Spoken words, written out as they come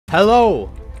Hello,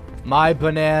 my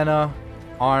banana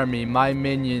army, my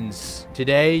minions.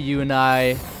 Today, you and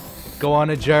I go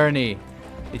on a journey.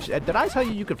 Did I tell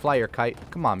you you could fly your kite?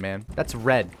 Come on, man. That's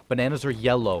red. Bananas are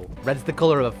yellow. Red's the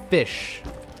color of a fish.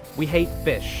 We hate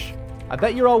fish. I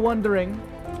bet you're all wondering,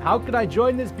 how could I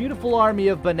join this beautiful army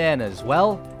of bananas?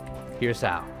 Well, here's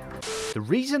how. The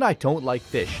reason I don't like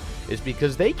fish is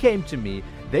because they came to me,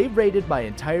 they raided my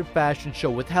entire fashion show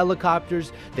with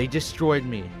helicopters, they destroyed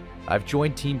me. I've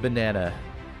joined Team Banana.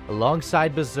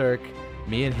 Alongside Berserk,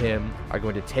 me and him are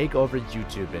going to take over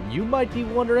YouTube. And you might be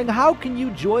wondering, how can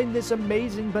you join this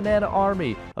amazing banana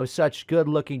army of such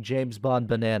good-looking James Bond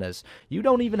bananas? You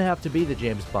don't even have to be the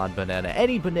James Bond banana.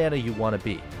 Any banana you want to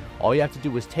be. All you have to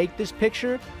do is take this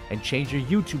picture and change your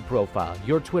YouTube profile,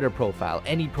 your Twitter profile,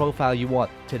 any profile you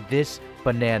want to this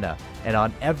banana. And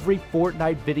on every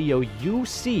Fortnite video you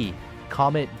see,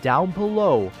 comment down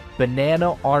below,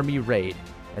 Banana Army Raid.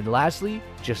 And lastly,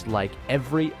 just like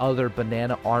every other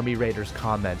Banana Army Raiders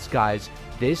comments, guys,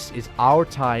 this is our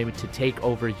time to take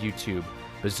over YouTube.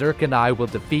 Berserk and I will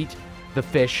defeat the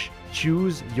fish.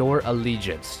 Choose your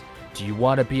allegiance. Do you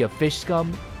want to be a fish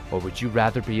scum, or would you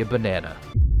rather be a banana?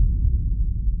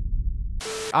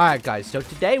 Alright guys, so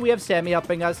today we have Sammy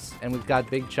helping us, and we've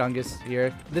got Big Chungus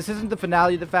here. This isn't the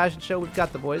finale of the fashion show, we've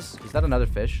got the boys. Is that another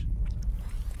fish?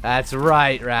 That's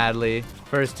right, Radley.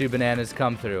 First two bananas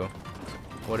come through.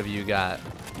 What have you got?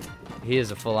 He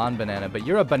is a full-on banana, but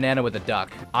you're a banana with a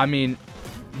duck. I mean,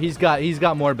 he's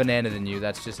got more banana than you.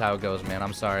 That's just how it goes, man.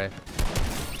 I'm sorry.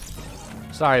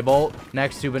 Sorry, Bolt.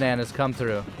 Next two bananas come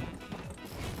through.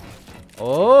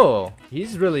 Oh,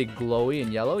 he's really glowy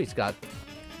and yellow. He's got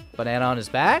banana on his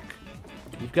back.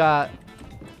 You've got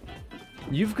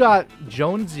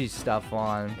Jonesy stuff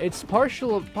on. It's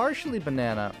partially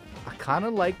banana. I kind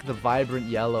of like the vibrant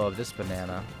yellow of this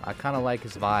banana. I kind of like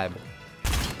his vibe.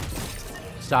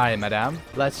 Sorry, madame.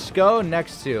 Let's go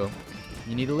next two.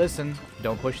 You need to listen.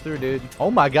 Don't push through, dude.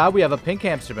 Oh my god, we have a pink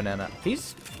hamster banana.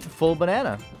 He's full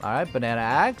banana. Alright, banana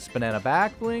axe, banana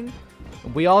back bling.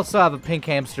 We also have a pink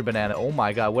hamster banana. Oh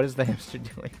my god, what is the hamster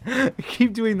doing?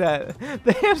 Keep doing that.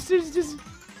 The hamster's just...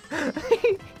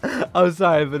 I'm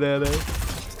sorry, banana.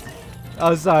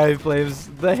 I'm sorry, Flames.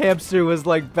 The hamster was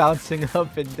like bouncing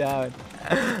up and down.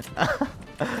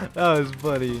 That was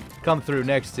funny. Come through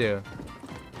next two.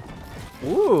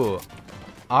 Ooh.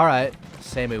 Alright.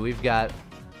 Sammy, we've got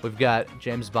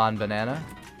James Bond banana.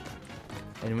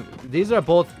 And these are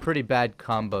both pretty bad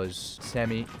combos.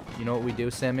 Sammy, you know what we do,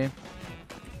 Sammy?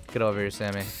 Get over here,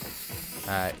 Sammy.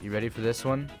 Alright, you ready for this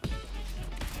one?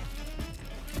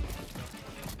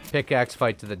 Pickaxe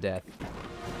fight to the death.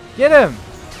 Get him!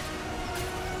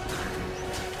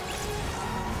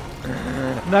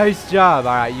 Nice job.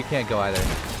 Alright, you can't go either.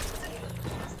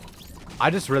 I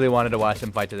just really wanted to watch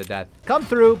him fight to the death. Come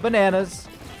through, bananas.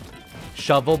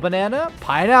 Shovel banana,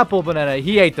 pineapple banana.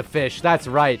 He ate the fish. That's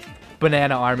right.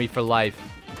 Banana army for life.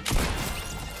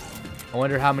 I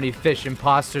wonder how many fish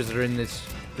imposters are in this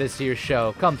here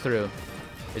show. Come through.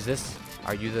 Is this?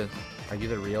 Are you the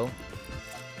real?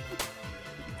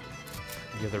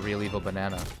 You're the real evil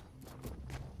banana.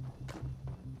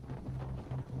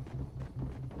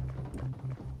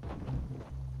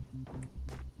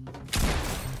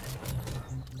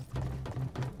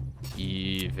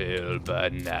 Evil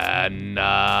banana.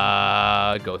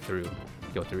 Go through,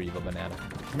 evil banana.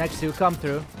 Next two, come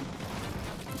through.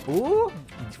 Ooh,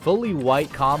 fully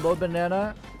white combo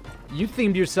banana. You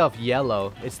themed yourself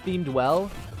yellow. It's themed well.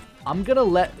 I'm gonna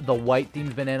let the white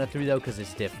themed banana through though, because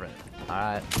it's different.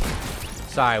 Alright.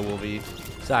 Sorry, Wolvie.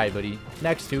 Sorry, buddy.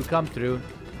 Next two, come through.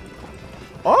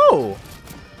 Oh!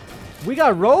 We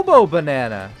got Robo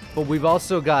banana, but we've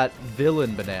also got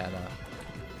Villain banana.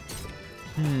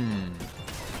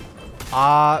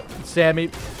 Sammy,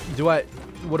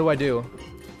 what do I do?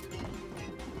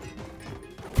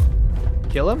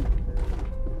 Kill him?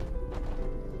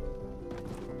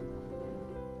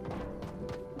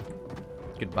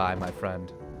 Goodbye, my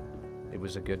friend. It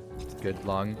was a good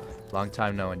long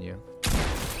time knowing you.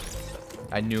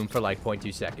 I knew him for like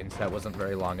 0.2 seconds. That wasn't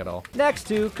very long at all. Next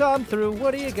two, come through.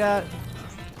 What do you got?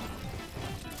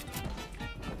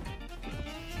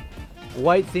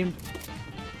 White themed.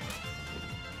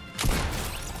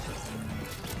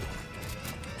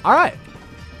 Alright.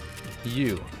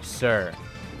 You, sir.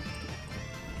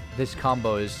 This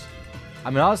combo is... I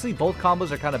mean, honestly, both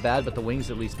combos are kind of bad, but the wings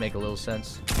at least make a little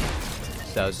sense.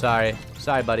 So, sorry.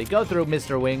 Sorry, buddy. Go through,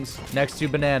 Mr. Wings. Next two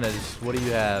bananas. What do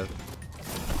you have?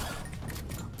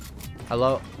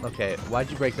 Hello? Okay, why'd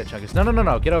you break that, Chungus? No, no, no,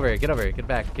 no. Get over here. Get over here. Get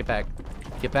back. Get back.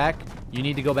 Get back. You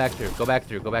need to go back through. Go back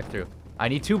through. Go back through. I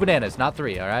need 2 bananas, not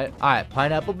 3, alright? Alright,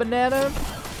 pineapple banana.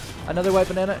 Another white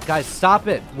banana. Guys, stop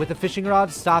it with the fishing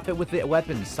rod. Stop it with the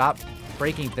weapons. Stop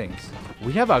breaking things.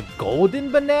 We have a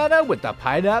golden banana with the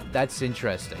pineapple. That's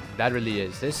interesting. That really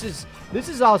is. This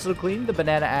is also clean. The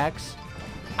banana axe.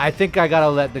 I think I gotta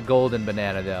let the golden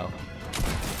banana though.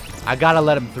 I gotta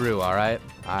let him through. All right.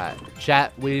 All right.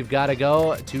 Chat. We've gotta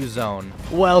go to zone.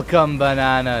 Welcome,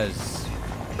 bananas.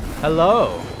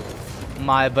 Hello,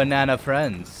 my banana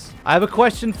friends. I have a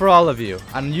question for all of you,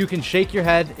 and you can shake your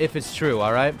head if it's true.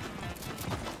 All right.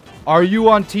 Are you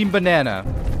on Team Banana?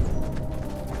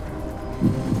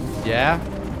 Yeah?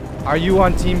 Are you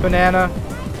on Team Banana?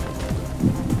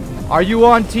 Are you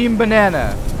on Team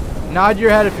Banana? Nod your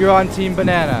head if you're on Team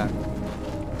Banana.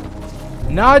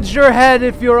 Nod your head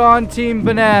if you're on Team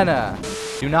Banana.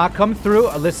 Do not come through.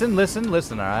 Listen,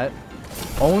 alright?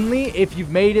 Only if you've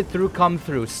made it through, come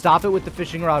through. Stop it with the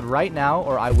fishing rod right now,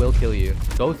 or I will kill you.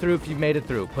 Go through if you've made it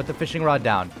through. Put the fishing rod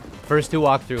down. First two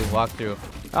walk through,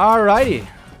 Alrighty.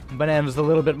 Banana's a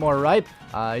little bit more ripe.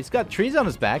 He's got trees on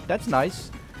his back. That's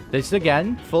nice. This,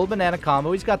 again, full banana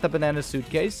combo. He's got the banana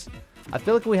suitcase. I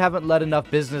feel like we haven't let enough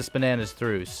business bananas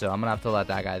through, so I'm gonna have to let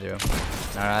that guy through.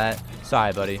 Alright.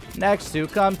 Sorry, buddy. Next two,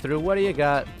 come through. What do you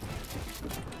got?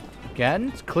 Again,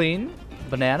 it's clean.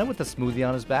 Banana with a smoothie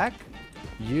on his back.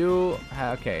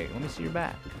 Okay, let me see your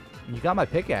back. You got my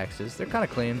pickaxes. They're kind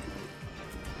of clean.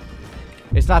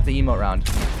 It's not the emote round.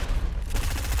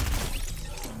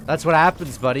 That's what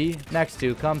happens, buddy. Next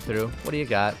two, come through. What do you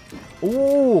got?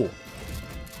 Ooh!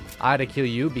 I had to kill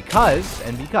you because,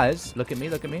 look at me.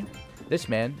 This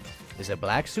man is a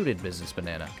black suited business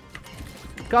banana.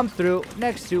 Come through.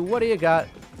 Next two, what do you got?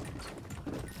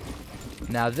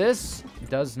 Now this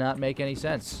does not make any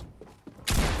sense.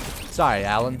 Sorry,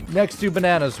 Alan. Next two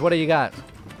bananas, what do you got?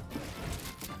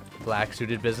 Black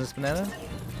suited business banana?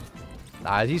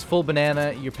 He's full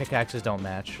banana. Your pickaxes don't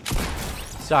match.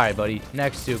 Sorry, buddy.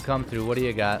 Next two, come through. What do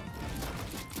you got?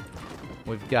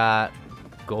 We've got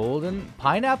golden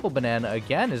pineapple banana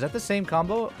again. Is that the same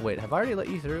combo? Wait, have I already let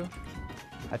you through?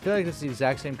 I feel like this is the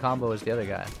exact same combo as the other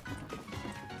guy.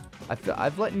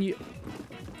 I've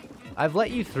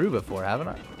let you through before, haven't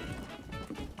I?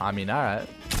 I mean, all right.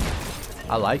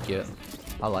 I like it.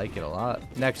 I like it a lot.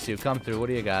 Next two, come through. What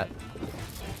do you got?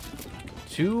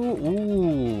 Two.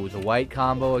 Ooh, the white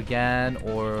combo again,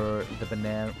 or the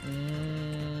banana.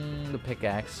 The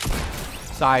pickaxe.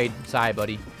 Sorry,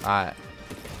 buddy. All right.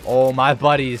 Oh, my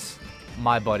buddies.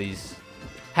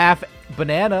 Half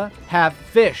banana, half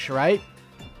fish, right?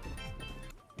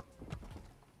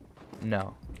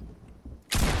 No.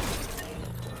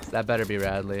 That better be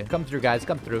Radley. Come through, guys.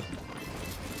 Come through.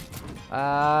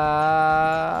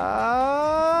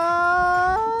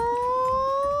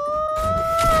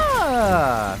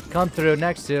 Come through.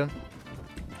 Next two.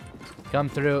 Come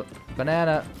through.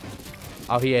 Banana.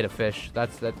 Oh, he ate a fish.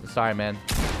 Sorry, man.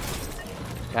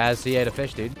 Guys, he ate a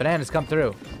fish, dude. Bananas, come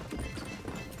through.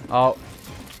 Oh.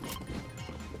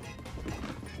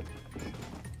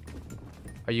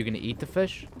 Are you gonna eat the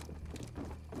fish?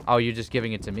 Oh, you're just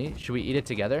giving it to me? Should we eat it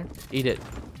together? Eat it.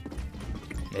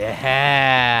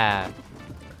 Yeah.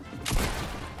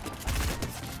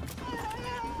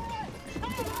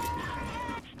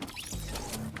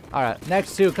 Alright,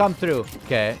 next two, come through.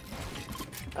 Okay.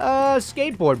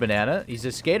 Skateboard banana. He's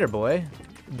a skater boy.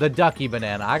 The ducky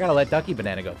banana. I gotta let ducky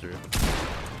banana go through.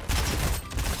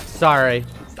 Sorry.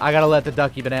 I gotta let the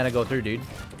ducky banana go through, dude.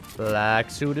 Black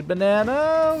suited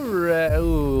banana.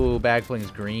 Ooh, bag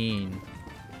fling's green.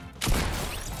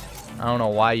 I don't know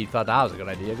why you thought that was a good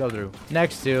idea. Go through.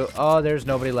 Next two. Oh, there's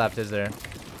nobody left, is there?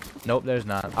 Nope, there's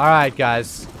not. Alright,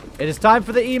 guys. It is time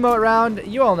for the emote round.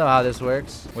 You all know how this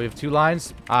works. We have two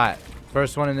lines. Alright.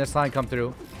 First one in this line, come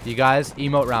through. You guys,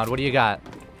 emote round. What do you got?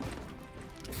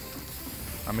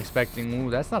 I'm expecting... Ooh,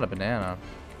 that's not a banana.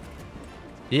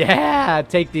 Yeah!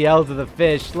 Take the L to the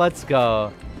fish. Let's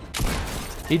go.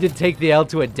 He did take the L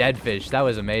to a dead fish. That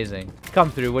was amazing.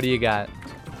 Come through. What do you got?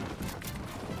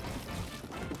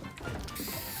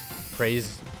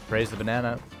 Praise the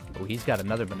banana. Oh, he's got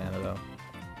another banana, though.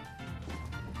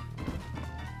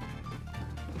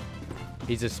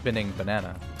 He's a spinning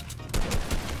banana.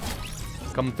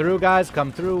 Come through, guys.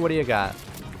 Come through. What do you got?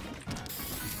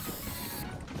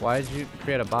 Why did you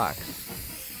create a box?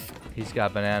 He's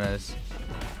got bananas.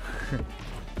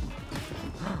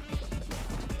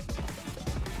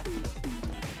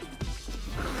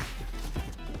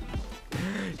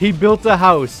 He built a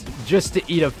house just to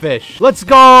eat a fish. Let's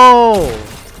go!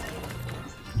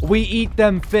 We eat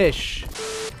them fish.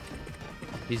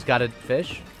 He's got a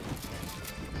fish.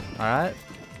 Alright.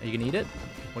 Are you gonna eat it?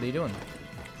 What are you doing?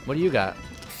 What do you got?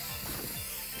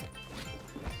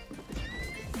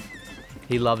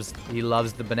 He loves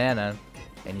the banana,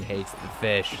 and he hates the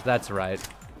fish. That's right.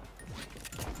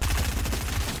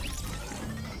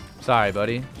 Sorry,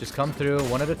 buddy. Just come through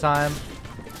one at a time.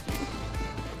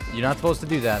 You're not supposed to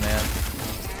do that, man.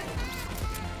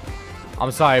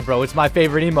 I'm sorry, bro. It's my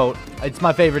favorite emote. It's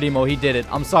my favorite emote. He did it.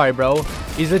 I'm sorry, bro.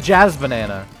 He's a jazz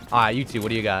banana. Alright, you two. What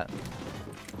do you got?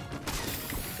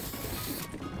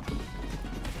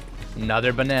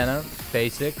 Another banana.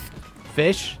 Basic.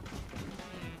 Fish.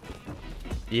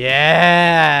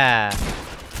 Yeah.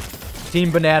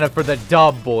 Team Banana for the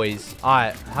dub, boys.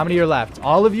 Alright, how many are left?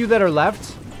 All of you that are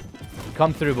left,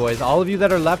 come through, boys. All of you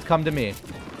that are left, come to me.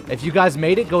 If you guys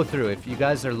made it, go through. If you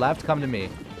guys are left, come to me.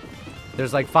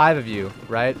 There's like 5 of you,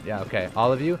 right? Yeah, okay.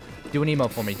 All of you, do an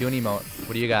emote for me. Do an emote.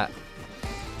 What do you got?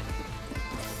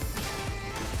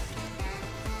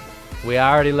 We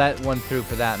already let one through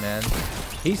for that, man.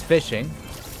 He's fishing.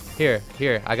 Here,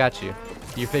 I got you.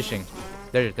 You're fishing.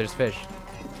 There's fish.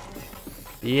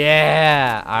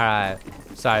 Yeah! Alright.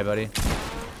 Sorry, buddy.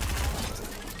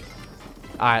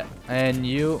 Alright, and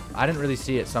you... I didn't really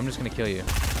see it, so I'm just gonna kill you.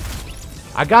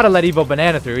 I gotta let Evil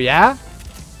Banana through, yeah?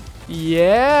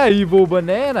 Yeah, Evil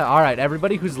Banana. Alright,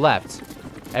 everybody who's left.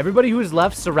 Everybody who's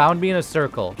left, surround me in a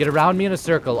circle. Get around me in a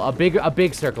circle. A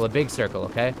big circle,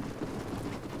 okay?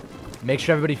 Make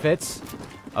sure everybody fits.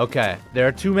 Okay, there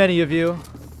are too many of you.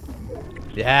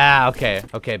 Yeah, okay.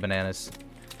 Okay, bananas.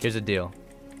 Here's the deal.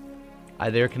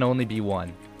 There can only be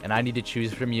one. And I need to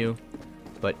choose from you.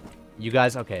 But you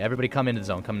guys, okay, everybody come into the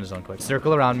zone. Come into the zone quick.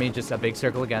 Circle around me, just a big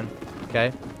circle again.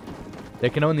 Okay?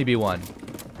 There can only be one.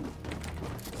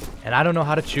 And I don't know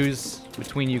how to choose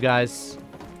between you guys.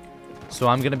 So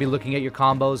I'm going to be looking at your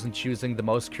combos and choosing the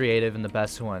most creative and the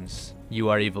best ones. You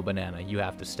are Evil Banana. You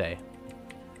have to stay.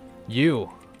 You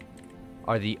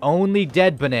are the only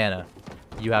dead banana.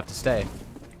 You have to stay.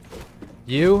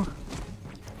 You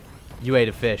ate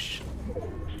a fish.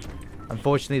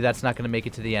 Unfortunately, that's not going to make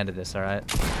it to the end of this, alright?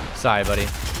 Sorry, buddy.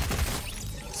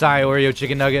 Sorry, Oreo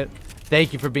Chicken Nugget.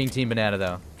 Thank you for being Team Banana,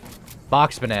 though.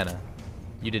 Box Banana.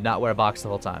 You did not wear a box the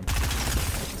whole time.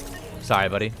 Sorry,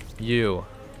 buddy. You.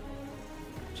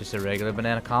 Just a regular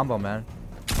banana combo, man.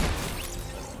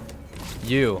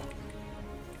 You.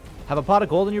 Have a pot of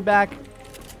gold in your back?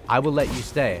 I will let you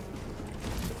stay.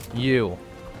 You.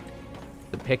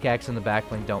 The pickaxe and the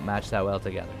backbling don't match that well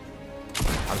together.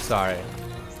 I'm sorry.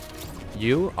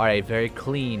 You are a very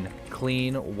clean,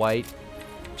 white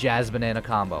jazz banana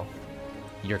combo.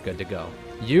 You're good to go.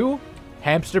 You,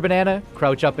 hamster banana,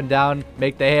 crouch up and down,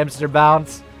 make the hamster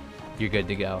bounce. You're good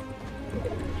to go.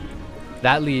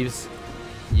 That leaves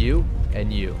you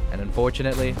and you. And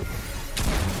unfortunately,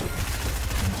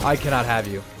 I cannot have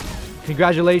you.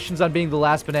 Congratulations on being the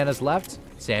last bananas left.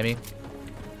 Sammy,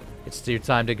 it's your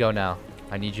time to go now.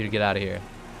 I need you to get out of here.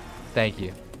 Thank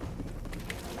you.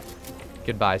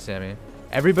 Goodbye, Sammy.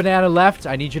 Every banana left,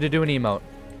 I need you to do an emote.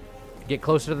 Get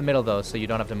closer to the middle, though, so you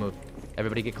don't have to move.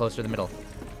 Everybody get closer to the middle.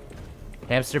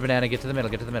 Hamster banana, get to the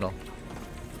middle, get to the middle.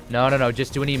 No,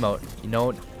 just do an emote. You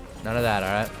know, none of that,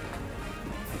 alright?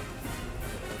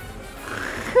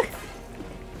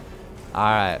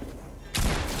 Alright.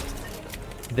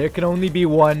 There can only be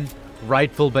one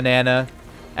rightful banana.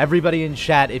 Everybody in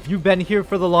chat, if you've been here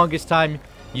for the longest time,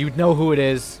 you know who it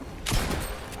is.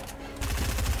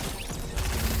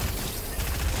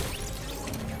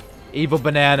 Evil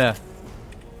Banana.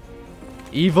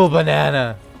 Evil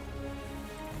Banana.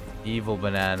 Evil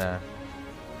Banana.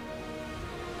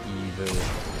 Evil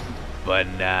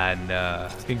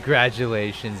Banana.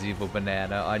 Congratulations, Evil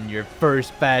Banana, on your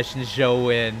first fashion show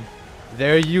win.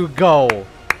 There you go.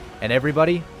 And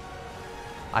everybody,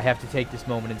 I have to take this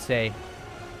moment and say,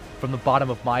 from the bottom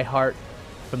of my heart,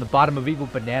 from the bottom of Evil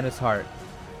Banana's heart,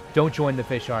 don't join the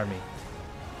fish army.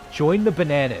 Join the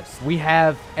bananas. We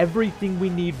have everything we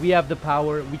need. We have the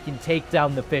power. We can take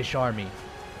down the fish army.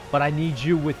 But I need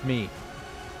you with me.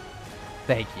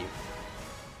 Thank you.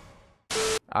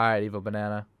 Alright, Evil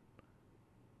Banana.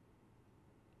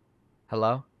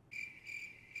 Hello?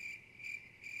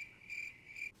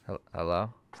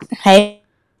 Hello? Hey.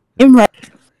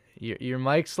 Your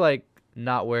mic's like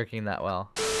not working that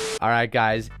well. Alright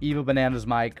guys, Evil Banana's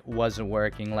mic wasn't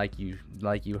working like you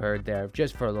heard there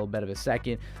just for a little bit of a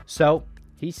second. So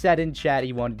he said in chat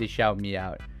he wanted to shout me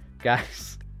out.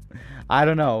 Guys, I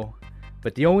don't know.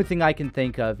 But the only thing I can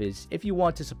think of is if you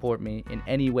want to support me in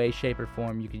any way, shape, or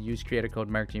form, you can use creator code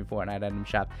MEHRKED in Fortnite item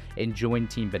shop and join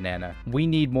Team Banana. We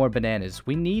need more bananas.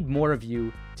 We need more of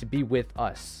you to be with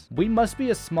us. We must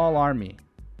be a small army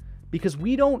because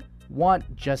we don't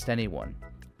want just anyone.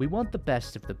 We want the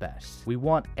best of the best. We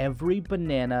want every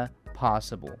banana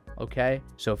possible, okay?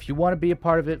 So if you want to be a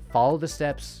part of it, follow the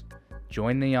steps.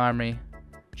 join the army,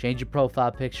 change your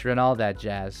profile picture and all that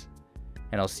jazz.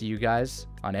 And I'll see you guys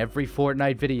on every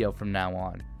Fortnite video from now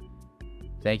on.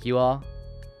 Thank you all,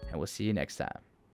 and we'll see you next time.